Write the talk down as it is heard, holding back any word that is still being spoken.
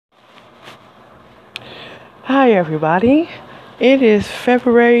Hi, everybody. It is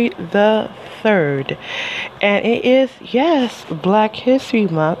February the 3rd, and it is, yes, Black History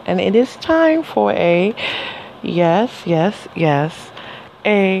Month, and it is time for yes,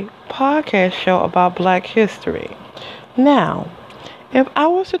 a podcast show about Black history. Now, if I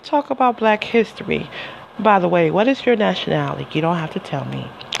was to talk about Black history, by the way, what is your nationality? You don't have to tell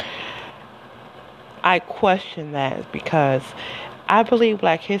me. I question that because I believe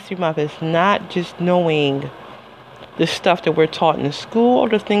Black History Month is not just knowing the stuff that we're taught in school or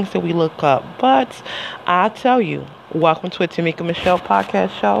the things that we look up. But I'll tell you, welcome to a Tamika Michelle podcast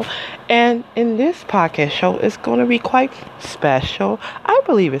show. And in this podcast show, it's going to be quite special. I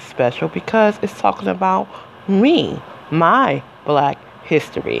believe it's special because it's talking about me, my Black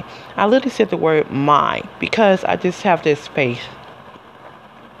history. I literally said the word my because I just have this faith.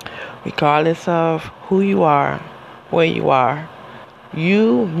 Regardless of who you are, where you are,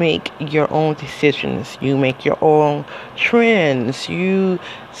 you make your own decisions. You make your own trends. You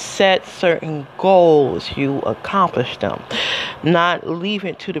set certain goals. You accomplish them. Not leave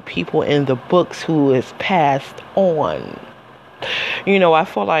it to the people in the books who is passed on. I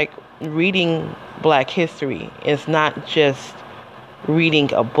feel like reading Black history is not just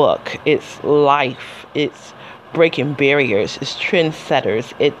reading a book. It's life. It's breaking barriers. It's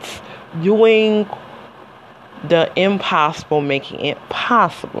trendsetters. It's doing the impossible, making it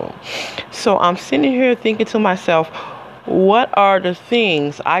possible. So I'm sitting here thinking to myself, what are the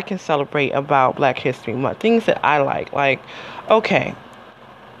things I can celebrate about Black History Month? Things that I like. Like, okay,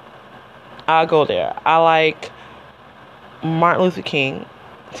 I'll go there. I like Martin Luther King.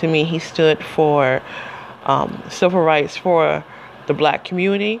 To me, he stood for civil rights for the Black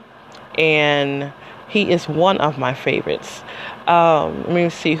community, and he is one of my favorites. Let me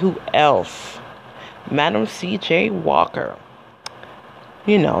see who else. Madam C.J. Walker,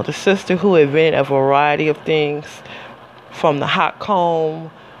 the sister who invented a variety of things, from the hot comb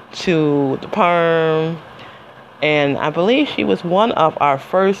to the perm, and I believe she was one of our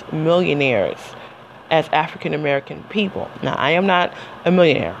first millionaires as African American people. Now, I am not a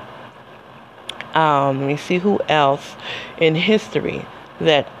millionaire. Let me see who else in history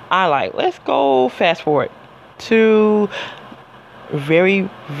that I like. Let's go fast forward to very,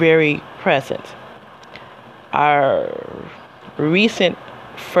 very present. Our recent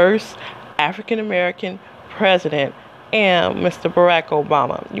first African-American president, and Mr. Barack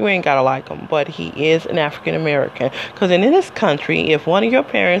Obama. You ain't gotta like him, but he is an African-American. Because in this country, if one of your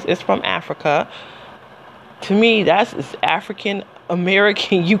parents is from Africa, to me, that's as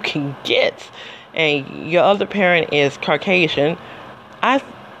African-American you can get. And your other parent is Caucasian. I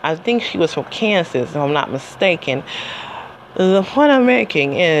think she was from Kansas, if I'm not mistaken. The point I'm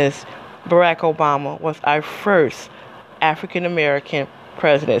making is Barack Obama was our first African-American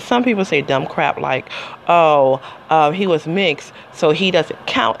president. Some people say dumb crap like, he was mixed, so he doesn't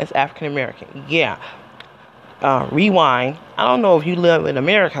count as African-American. Yeah. Rewind. I don't know if you live in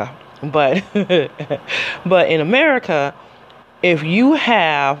America, but but in America, if you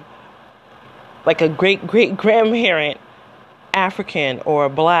have like a great-great-grandparent African or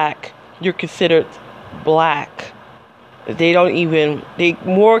Black, you're considered Black. They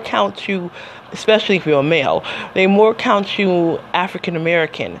more count you, especially if you're a male, they more count you African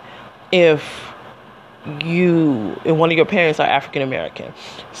American if one of your parents are African American.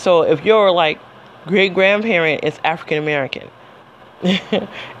 So if your like great grandparent is African American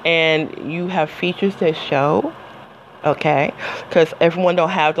and you have features that show, okay, because everyone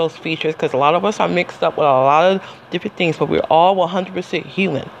don't have those features, because a lot of us are mixed up with a lot of different things, but we're all 100%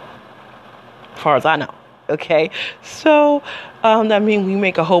 human, as far as I know. Okay, so that means we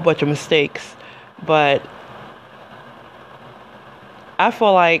make a whole bunch of mistakes, but I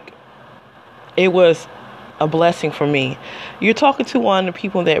feel like it was a blessing for me. You're talking to one of the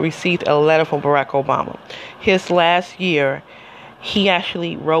people that received a letter from Barack Obama. His last year, he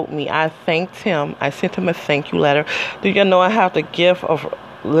actually wrote me. I thanked him. I sent him a thank you letter. Do you know I have the gift of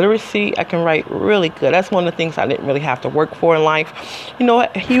literacy? I can write really good. That's one of the things I didn't really have to work for in life.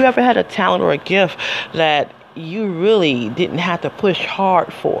 You ever had a talent or a gift that you really didn't have to push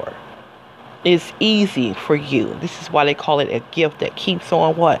hard for? It's easy for you. This is why they call it a gift that keeps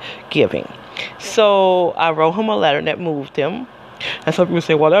on what? Giving. So I wrote him a letter that moved him. And some people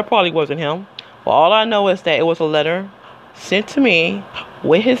say, well, that probably wasn't him. Well, all I know is that it was a letter sent to me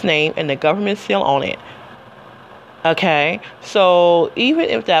with his name and the government seal on it. Okay, so even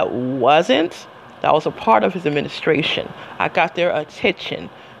if that was a part of his administration. I got their attention.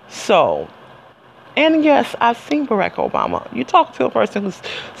 So, and yes, I've seen Barack Obama. You talk to a person who's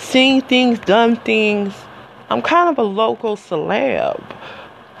seen things, done things. I'm kind of a local celeb.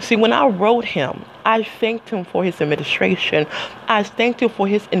 See, when I wrote him, I thanked him for his administration. I thanked him for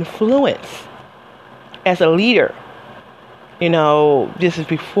his influence as a leader. This is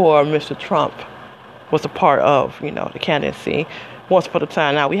before Mr. Trump was a part of, the candidacy. Once upon a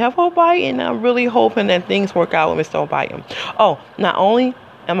time. Now we have Joe Biden. I'm really hoping that things work out with Mr. Biden. Oh, not only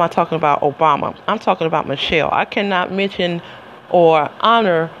am I talking about Obama, I'm talking about Michelle. I cannot mention or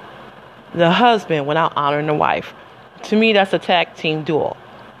honor the husband without honoring the wife. To me, that's a tag team duel.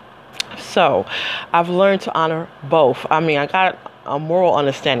 So I've learned to honor both. I got a moral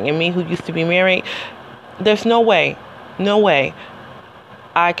understanding. And me, who used to be married, there's no way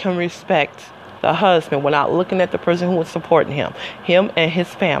I can respect the husband without looking at the person who was supporting him and his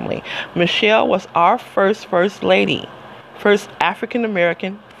family. Michelle was our first lady, first African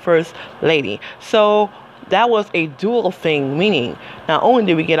American first lady. So that was a dual thing, meaning not only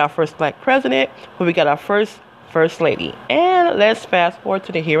did we get our first black president, but we got our first lady. And let's fast forward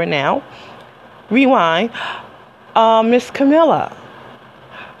to the here and now. Rewind. Miss Camilla.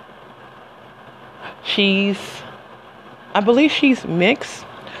 I believe she's mixed,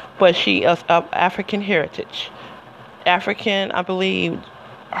 but she is of African heritage. African, I believe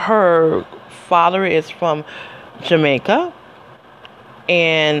her father is from Jamaica.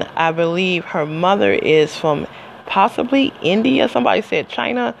 And I believe her mother is from possibly India. Somebody said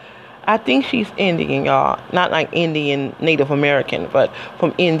China. I think she's Indian, y'all. Not like Indian Native American, but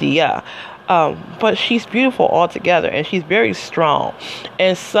from India. But she's beautiful altogether, and she's very strong.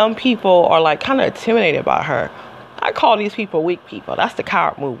 And some people are like kind of intimidated by her. I call these people weak people. That's the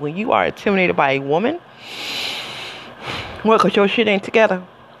coward move. When you are intimidated by a woman, well, because your shit ain't together.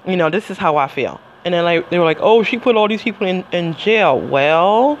 This is how I feel. And then they were like, oh, she put all these people in jail.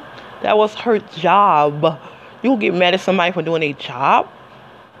 Well, that was her job. You'll get mad at somebody for doing a job.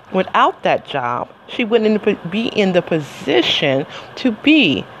 Without that job, she wouldn't be in the position to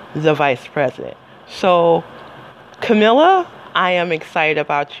be the vice president. So, Camilla, I am excited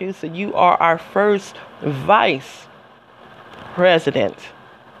about you. So you are our first vice president,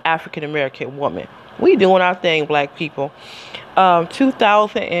 African American woman. We doing our thing, black people.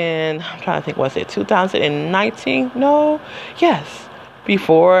 2000 and I'm trying to think, was it 2019? No, yes,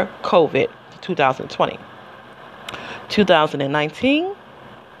 before COVID, 2020, 2019.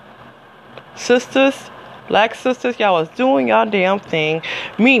 Sisters, black sisters, y'all was doing y'all damn thing.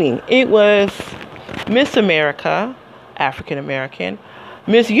 Meaning, it was Miss America, African American,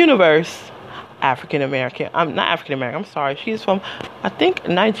 Miss Universe, African American. I'm not African American. I'm sorry. She's from, I think,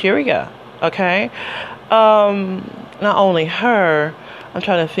 Nigeria. Okay. Not only her, I'm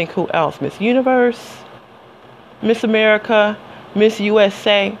trying to think who else. Miss Universe, Miss America, Miss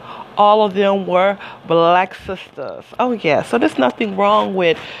USA. All of them were black sisters. Oh yeah. So there's nothing wrong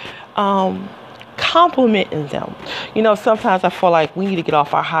with complimenting them. Sometimes I feel like we need to get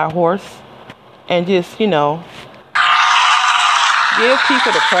off our high horse and just, give people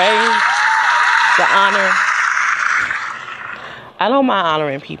the praise, the honor. I don't mind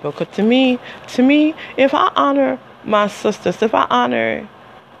honoring people, because to me, if I honor my sisters, if I honor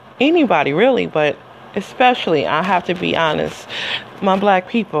anybody really, but especially, I have to be honest, my black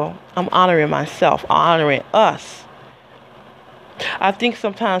people, I'm honoring myself, I'm honoring us. I think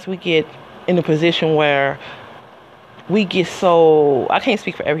sometimes we get in a position where we get so, I can't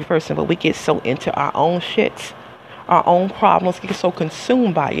speak for every person, but we get so into our own shit, our own problems, get so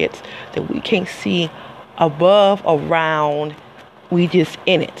consumed by it that we can't see above, around, we just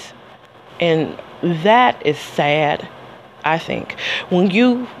in it. And that is sad, I think. When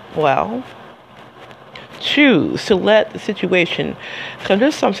you, choose to let the situation, because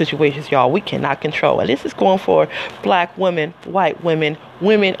there's some situations, y'all, we cannot control. And this is going for black women, white women,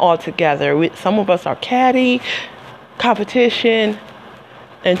 women all together. Some of us are catty, competition,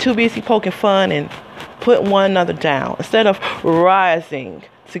 and too busy poking fun and putting one another down instead of rising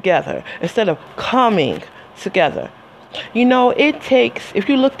together, instead of coming together. It takes, if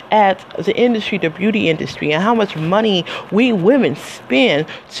you looked at the industry, the beauty industry, and how much money we women spend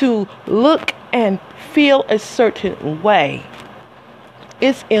to look and feel a certain way,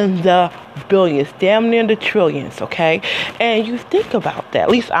 it's in the billions, damn near the trillions, okay? And you think about that, at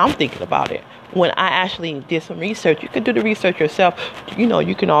least I'm thinking about it. When I actually did some research, you can do the research yourself.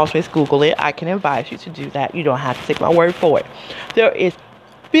 You can always Google it. I can advise you to do that. You don't have to take my word for it. There is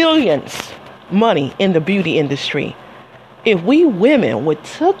billions money in the beauty industry. If we women would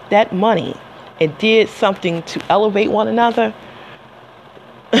took that money and did something to elevate one another,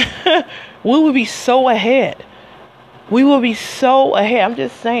 we would be so ahead. We will be so ahead. I'm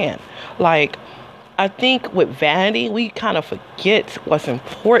just saying. I think with vanity, we kind of forget what's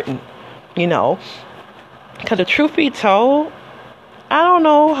important, Because the truth be told, I don't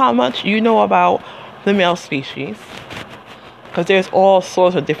know how much you know about the male species, because there's all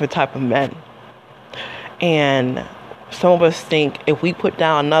sorts of different type of men. And some of us think if we put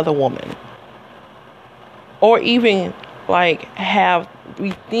down another woman, or even like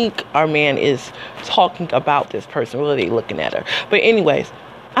we think our man is talking about this person, really looking at her. But anyways,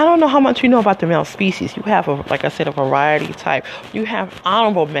 I don't know how much you know about the male species. You have, like I said, a variety type. You have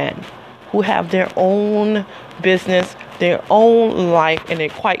honorable men who have their own business, their own life, and they're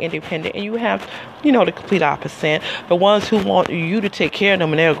quite independent. And you have, the complete opposite. The ones who want you to take care of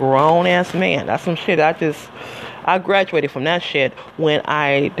them, and they're a grown-ass man. That's some shit. I graduated from that shit when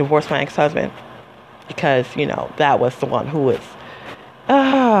I divorced my ex-husband. Because, that was the one who was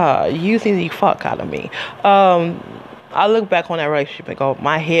using the fuck out of me. I look back on that relationship and go,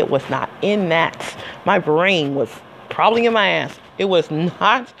 my head was not in that. My brain was probably in my ass. It was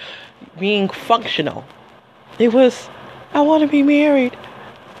not being functional. It was, I want to be married.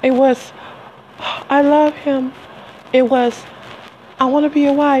 It was, I love him. It was, I want to be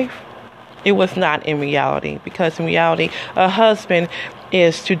a wife. It was not in reality. Because in reality, a husband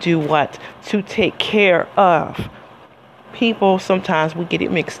is to do what? To take care of. People, sometimes we get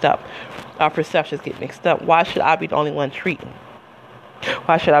it mixed up. Our perceptions get mixed up. Why should I be the only one treating?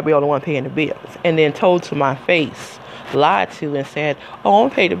 Why should I be the only one paying the bills? And then told to my face, lied to, and said, oh, I'm going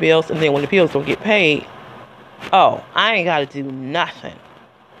to pay the bills. And then when the bills don't get paid, oh, I ain't got to do nothing.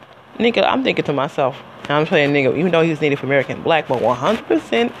 Nigga, I'm thinking to myself, and I'm saying nigga, even though he was Native American black, but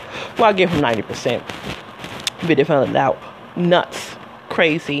 100%, well, I give him 90%. Be different out. Nuts.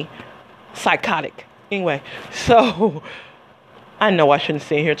 Crazy. Psychotic. Anyway, so I know I shouldn't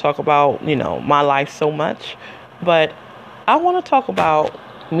sit here and talk about, my life so much, but I want to talk about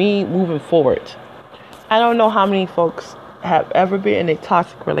me moving forward. I don't know how many folks have ever been in a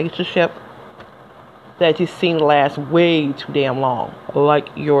toxic relationship that just seemed to last way too damn long, like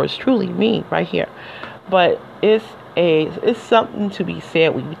yours truly, me, right here. But it's something to be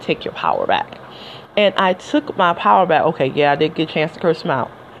said when you take your power back. And I took my power back. Okay, yeah, I did get a chance to curse him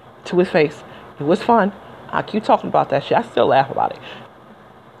out to his face. It was fun. I keep talking about that shit. I still laugh about it.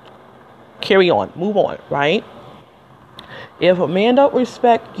 Carry on. Move on, right? If a man don't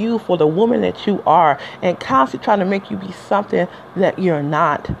respect you for the woman that you are and constantly trying to make you be something that you're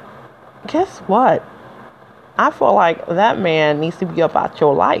not, guess what? I feel like that man needs to be about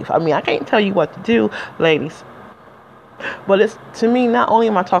your life. I mean, I can't tell you what to do, ladies. But it's, to me, not only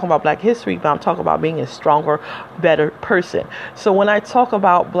am I talking about Black history, but I'm talking about being a stronger, better person. So when I talk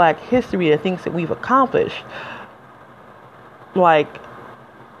about Black history, the things that we've accomplished, like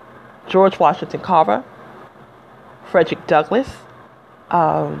George Washington Carver, Frederick Douglass,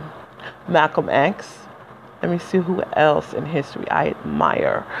 Malcolm X. Let me see who else in history I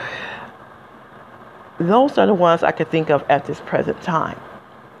admire. Those are the ones I could think of at this present time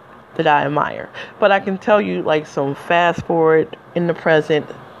that I admire. But I can tell you, like, some fast forward in the present,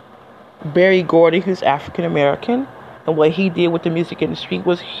 Berry Gordy, who's African American, and what he did with the music industry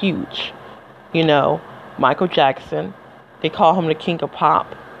was huge. Michael Jackson, they call him the king of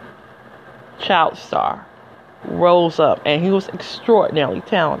pop. Child star, rose up, and he was extraordinarily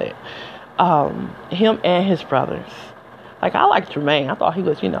talented. Him and his brothers. Like, I like Jermaine. I thought he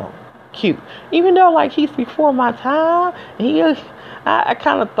was, cute. Even though, like, he's before my time, I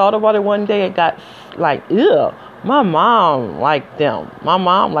kind of thought about it one day and got like, ew, my mom liked them. My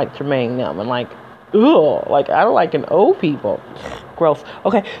mom liked Jermaine them. And like, ew, like, I don't like old people. Gross.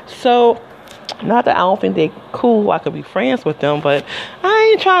 Okay, so, not that I don't think they cool, I could be friends with them, but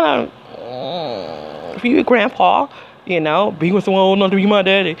I ain't trying to be a grandpa, be with someone old enough to be my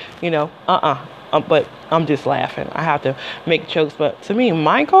daddy, but I'm just laughing. I have to make jokes, but to me,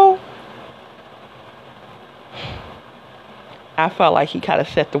 Michael, I felt like he kind of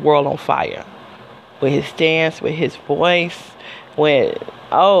set the world on fire with his dance, with his voice, with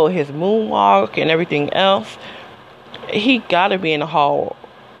his moonwalk and everything else. He gotta be in the Hall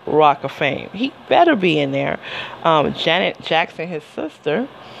Rock of Fame. He better be in there. Janet Jackson, his sister,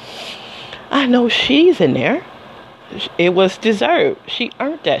 I know she's in there. It was deserved. She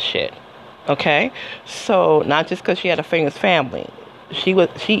earned that shit. Okay, so not just because she had a famous family, she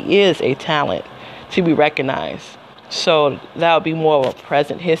is a talent to be recognized. So that would be more of a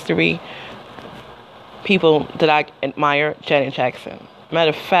present history. People that I admire, Janet Jackson. Matter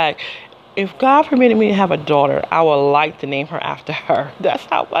of fact, if God permitted me to have a daughter, I would like to name her after her. That's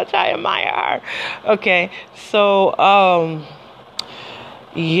how much I admire her. Okay, so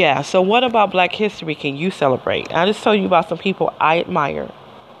yeah. So what about Black history can you celebrate? I'll just tell you about some people I admire.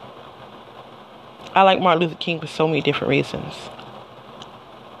 I like Martin Luther King for so many different reasons.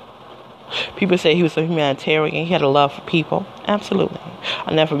 People say he was a humanitarian. He had a love for people. Absolutely.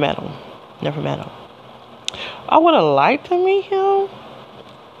 I never met him. Never met him. I would have liked to meet him.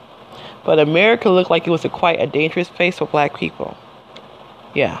 But America looked like it was quite a dangerous place for black people.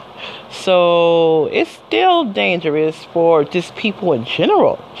 Yeah. So it's still dangerous for just people in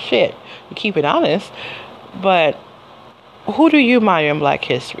general. Shit. To keep it honest. But who do you admire in Black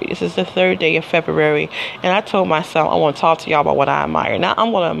history? This is the 3rd day of February. And I told myself I want to talk to y'all about what I admire. Now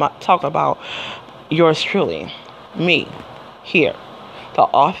I'm going to talk about yours truly. Me. Here. The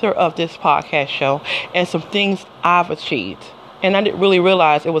author of this podcast show. And some things I've achieved. And I didn't really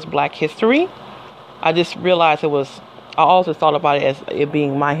realize it was Black history. I just realized I also thought about it as it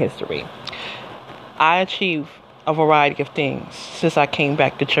being my history. I achieved a variety of things since I came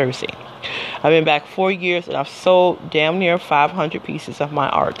back to Jersey. I've been back 4 years and I've sold damn near 500 pieces of my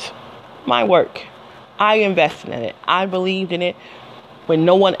art. My work. I invested in it. I believed in it when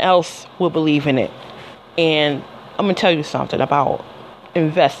no one else would believe in it. And I'm going to tell you something about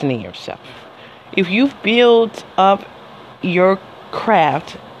investing in yourself. If you build up your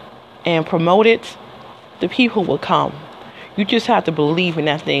craft and promote it, the people will come. You just have to believe in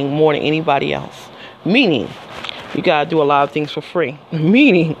that thing more than anybody else. Meaning, you gotta do a lot of things for free.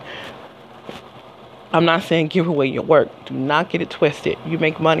 Meaning, I'm not saying give away your work. Do not get it twisted. You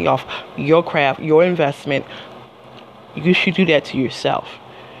make money off your craft, your investment. You should do that to yourself.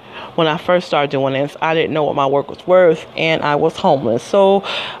 When I first started doing this, I didn't know what my work was worth, and I was homeless. So,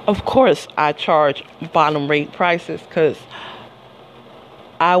 of course, I charged bottom rate prices because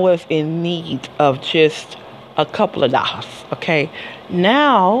I was in need of just a couple of dollars. Okay,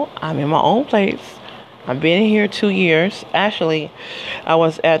 now I'm in my own place. I've been here 2 years. Actually, I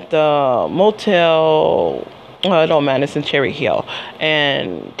was at the motel. Well, it don't matter. It's in Cherry Hill,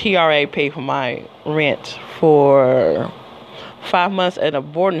 and TRA paid for my rent for 5 months at a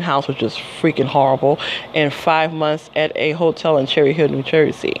boarding house, which is freaking horrible, and 5 months at a hotel in Cherry Hill, New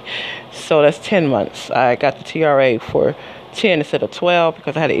Jersey. So that's 10 months. I got the TRA for 10 instead of 12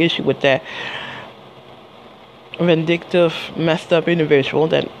 because I had an issue with that vindictive, messed up individual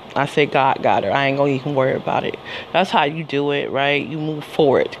that I say God got her. I ain't gonna even worry about it. That's how you do it, right? You move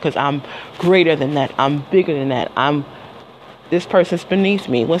forward because I'm greater than that. I'm bigger than that. This person's beneath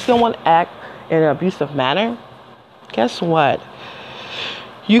me. When someone acts in an abusive manner, guess what?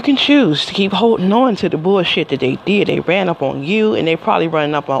 You can choose to keep holding on to the bullshit that they did. They ran up on you and they probably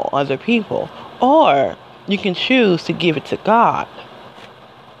running up on other people. Or you can choose to give it to God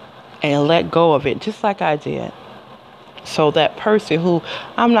and let go of it, just like I did. So that person who,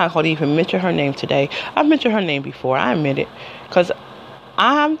 I'm not going to even mention her name today. I've mentioned her name before. I admit it. Because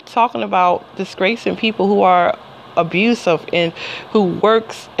I'm talking about disgracing people who are abusive and who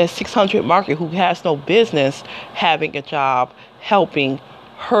works at 600 Market, who has no business having a job, helping,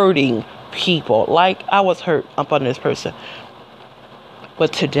 hurting people. Like I was hurt up under this person.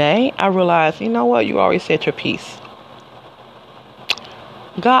 But today I realized, you know what? You already said your piece.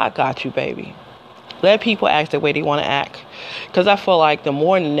 God got you, baby. Let people act the way they want to act. Because I feel like the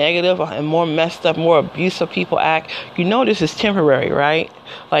more negative and more messed up, more abusive people act, you know this is temporary, right?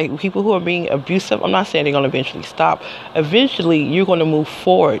 Like people who are being abusive, I'm not saying they're going to eventually stop. Eventually, you're going to move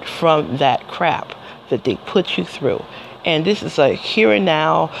forward from that crap that they put you through. And this is a here and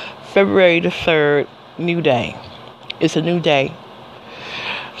now, February the 3rd, new day. It's a new day.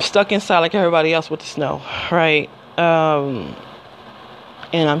 Stuck inside like everybody else with the snow, right?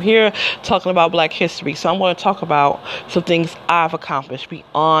 And I'm here talking about Black history. So I'm going to talk about some things I've accomplished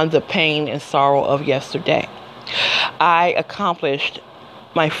beyond the pain and sorrow of yesterday. I accomplished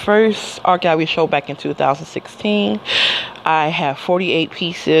my first art gallery show back in 2016. I have 48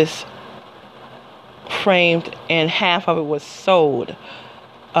 pieces framed, and half of it was sold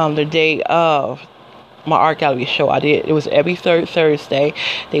the day of my art gallery show. It was every third Thursday.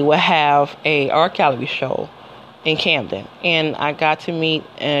 They would have a art gallery show in Camden, and I got to meet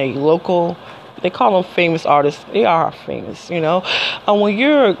a local, they call them famous artists. They are famous, you know. When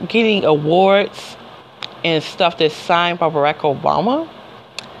you're getting awards and stuff that's signed by Barack Obama,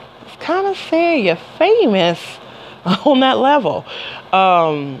 it's kind of saying you're famous on that level.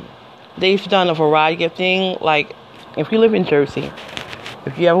 They've done a variety of things. Like if you live in Jersey,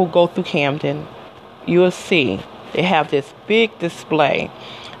 if you ever go through Camden, you will see they have this big display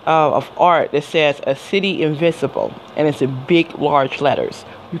of art that says "A City Invisible," and it's in big, large letters.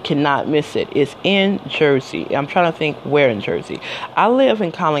 You cannot miss it. It's in Jersey. I'm trying to think where in Jersey. I live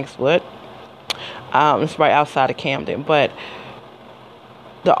in Collingswood. It's right outside of Camden, but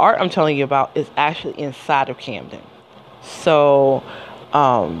the art I'm telling you about is actually inside of Camden. So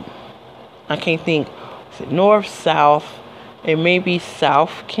I can't think. Is it north, south? It may be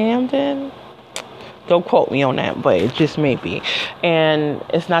South Camden. Don't quote me on that, but it just may be. And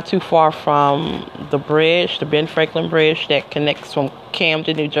it's not too far from the bridge, the Ben Franklin Bridge that connects from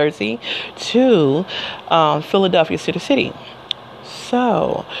Camden, New Jersey to Philadelphia City.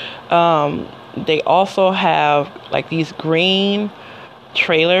 So they also have like these green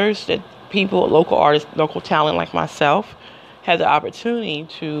trailers that people, local artists, local talent like myself, had the opportunity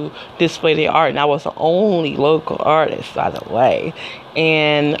to display their art. And I was the only local artist, by the way.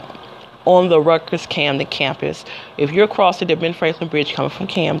 And on the Rutgers Camden campus, if you're crossing the Ben Franklin Bridge coming from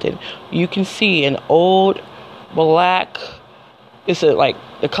Camden, you can see an old black, like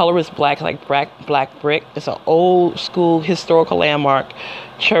the color is black, like black brick. It's an old school historical landmark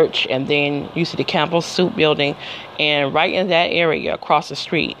church, and then you see the Campbell Soup building, and right in that area across the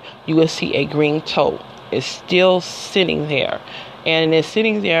street you will see a green tote. It's still sitting there, and it's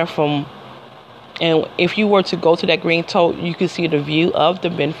sitting there and if you were to go to that green tote, you can see the view of the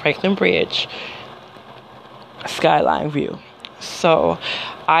Ben Franklin Bridge skyline view. So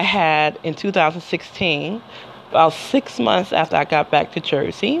I had, in 2016, about 6 months after I got back to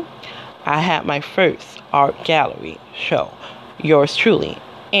Jersey, I had my first art gallery show, yours truly.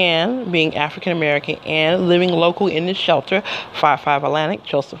 And being African American and living local in the shelter, 55 Atlantic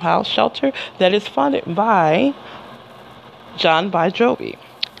Joseph House Shelter, that is funded by John Bon Jovi.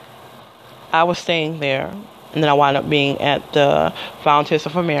 I was staying there, and then I wound up being at the Fountains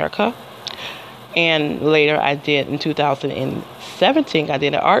of America. And later I did, in 2017, I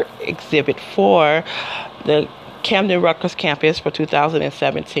did an art exhibit for the Camden Rutgers campus for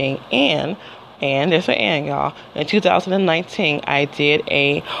 2017. And there's an and, y'all. In 2019, I did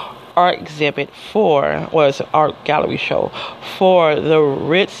a art exhibit it's an art gallery show for the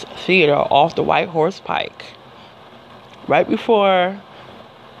Ritz Theater off the White Horse Pike. Right before,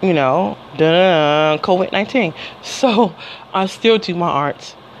 COVID-19. So I still do my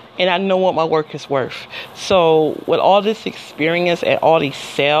art, and I know what my work is worth. So with all this experience and all these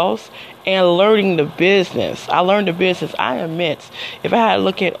sales and learning the business, I learned the business. I admit, if I had to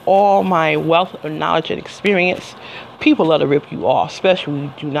look at all my wealth of knowledge and experience, people love to rip you off, especially when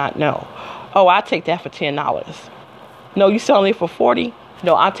you do not know. Oh, I take that for $10. No, you selling it for $40?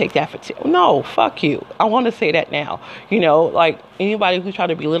 No, I'll take that for $10. No, fuck you. I want to say that now. Like anybody who try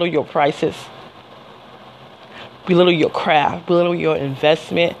to belittle your prices, belittle your craft, belittle your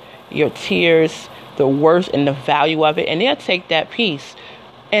investment, your tears, the worth and the value of it, and they'll take that piece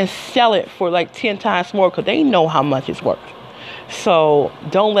and sell it for like 10 times more because they know how much it's worth. So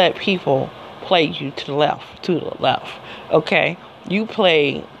don't let people play you to the left. Okay? You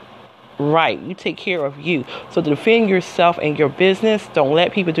play right. You take care of you. So to defend yourself and your business, don't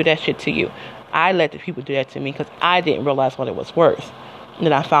let people do that shit to you. I let the people do that to me because I didn't realize what it was worth. And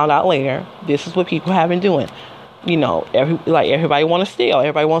then I found out later, this is what people have been doing. Everybody want to steal.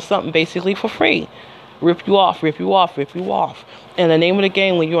 Everybody wants something basically for free. Rip you off. And the name of the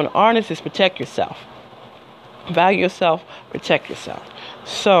game when you're an artist is protect yourself. Value yourself, protect yourself.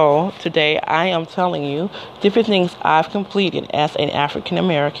 So today I am telling you different things I've completed as an African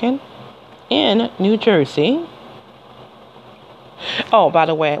American in New Jersey. Oh, by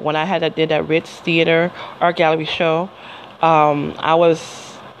the way, when I did that Ritz Theater Art Gallery show,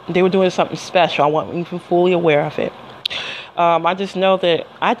 they were doing something special. I wasn't even fully aware of it. I just know that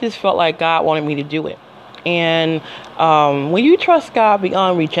I just felt like God wanted me to do it. And when you trust God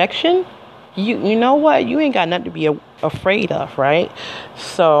beyond rejection, you know what? You ain't got nothing to be afraid of, right?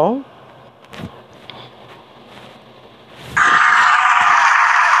 So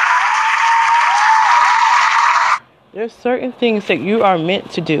there's certain things that you are meant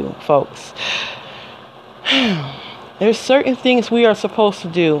to do, folks. There's certain things we are supposed to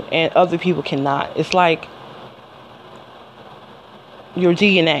do and other people cannot. It's like your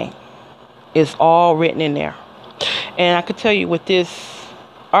DNA is all written in there. And I could tell you with this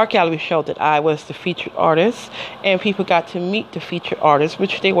art gallery show that I was the featured artist, and people got to meet the featured artists,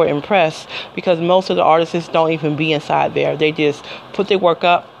 which they were impressed because most of the artists don't even be inside there. They just put their work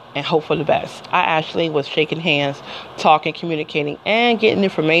up and hope for the best. I actually was shaking hands, talking, communicating, and getting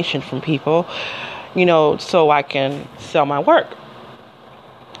information from people, so I can sell my work.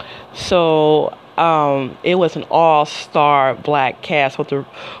 So it was an all-star black cast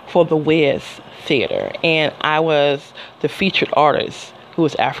for the Wiz Theater, and I was the featured artist who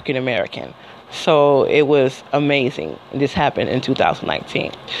was African American. So it was amazing. This happened in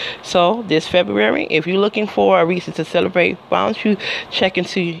 2019. So this February, if you're looking for a reason to celebrate, why don't you check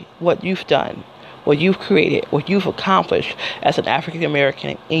into what you've done, what you've created, what you've accomplished as an African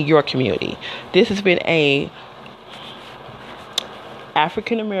American in your community. This has been a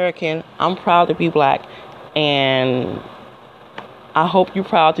African American. I'm proud to be black, and I hope you're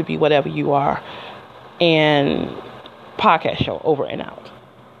proud to be whatever you are. and podcast show, over and out.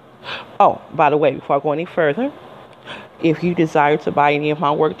 Oh, by the way, before I go any further, if you desire to buy any of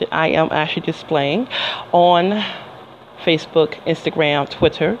my work that I am actually displaying on Facebook, Instagram,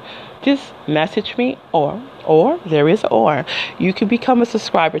 Twitter, just message me, or there is or you can become a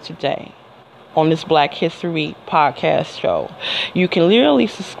subscriber today on this Black History podcast show. You can literally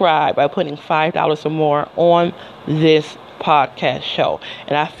subscribe by putting $5 or more on this podcast show.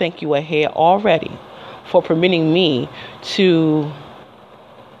 And I thank you ahead already for permitting me to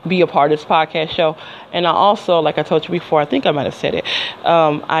be a part of this podcast show. And I also, like I told you before, I think I might have said it,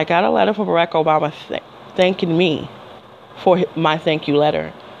 I got a letter from Barack Obama thanking me for my thank you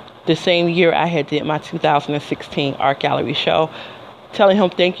letter. The same year I had did my 2016 art gallery show, telling him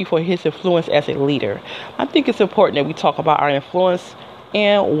thank you for his influence as a leader. I think it's important that we talk about our influence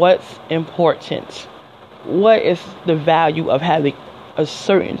and what's important. What is the value of having a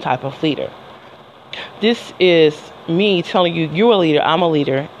certain type of leader? This is me telling you, you're a leader, I'm a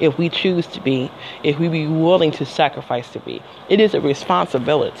leader, if we choose to be, if we be willing to sacrifice to be. It is a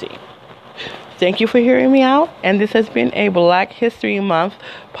responsibility. Thank you for hearing me out, and this has been a Black History Month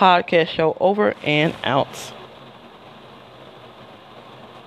podcast show, over and out.